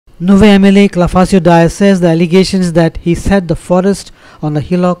Nuve MLA Clafasio says the allegations that he set the forest on the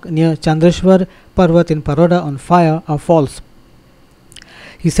hillock near Chandreshwar Parvat in Paroda on fire are false.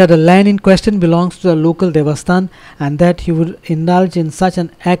 He said the land in question belongs to the local Devastan and that he would indulge in such an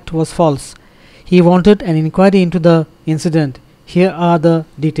act was false. He wanted an inquiry into the incident. Here are the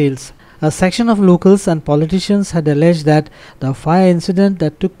details. A section of locals and politicians had alleged that the fire incident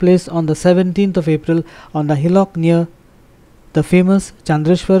that took place on the 17th of April on the hillock near the famous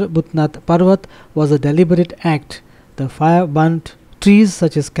Chandreshwar Bhutnath Parvat was a deliberate act. The fire burnt trees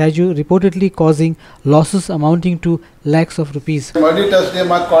such as cashew, reportedly causing losses amounting to lakhs of rupees.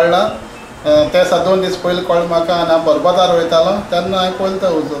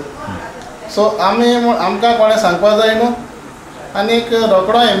 So आमकां कोणे सांगपा जाय न्हू आनीक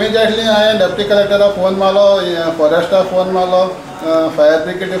रोकडो immediately हांवें deputy कलेक्टराक phone मारलो फॉरेस्टाक phone मारलो फायर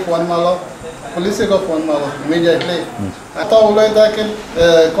ब्रिगेडीक फोन मारलो पुलिसेक फोन मारलो इमिजिएटली आतां उलयता की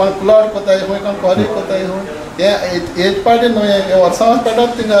कोण प्लॉट कोताय खूंय कोण कॉरी कोताय खूंय हे एज पार्टी न्हू हे वर्सां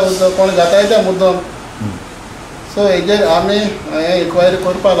पेटत थिंगा कोण जाताय ते मुद्दम सो हेजेर आमी इन्क्वायरी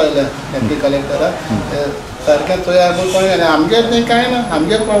करपा लायल्या डेप्टी कलेक्टराक सारकें थंय आगो कोण आमगे थंय कांय ना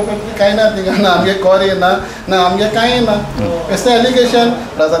आमगे प्रॉपर्टी कांय ना थिंगा ना आमगे कॉरी ना आमगे कांय ना बेश्टें एलिगेशन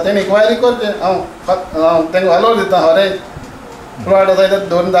आसा तेणें इन्क्वायरी करचें हांव तेंका हलोर दिता हरे प्लॉट आसा ते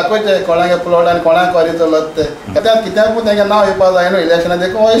धरून दाखोवचें कोणागे प्लॉट आनी कोणाक कॉरी चलत ते कित्याक पूण तेंगे नांव येवपा जाय न्हू इलेक्शनाक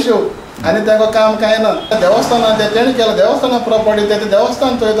देखून हो इश्यू आनी तेंका काम कांय ना देवस्थाना तेणें केलां देवस्थाना प्रॉपर्टी ते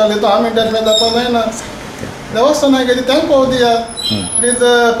देवस्थान चोयतले तो आमी इंटरफियर जावपा जायना देवस्थाना गेली तेंका पळोव दिया प्लीज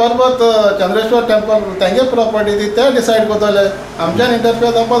पर्वत चंद्रेश्वर टेम्पल तेंगे प्रॉपर्टी ती ते डिसायड करतले आमच्यान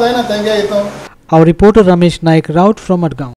इंटरफियर जावपा जायना तेंगे हितून. Our reporter Ramesh Naik, Route from Adgaon.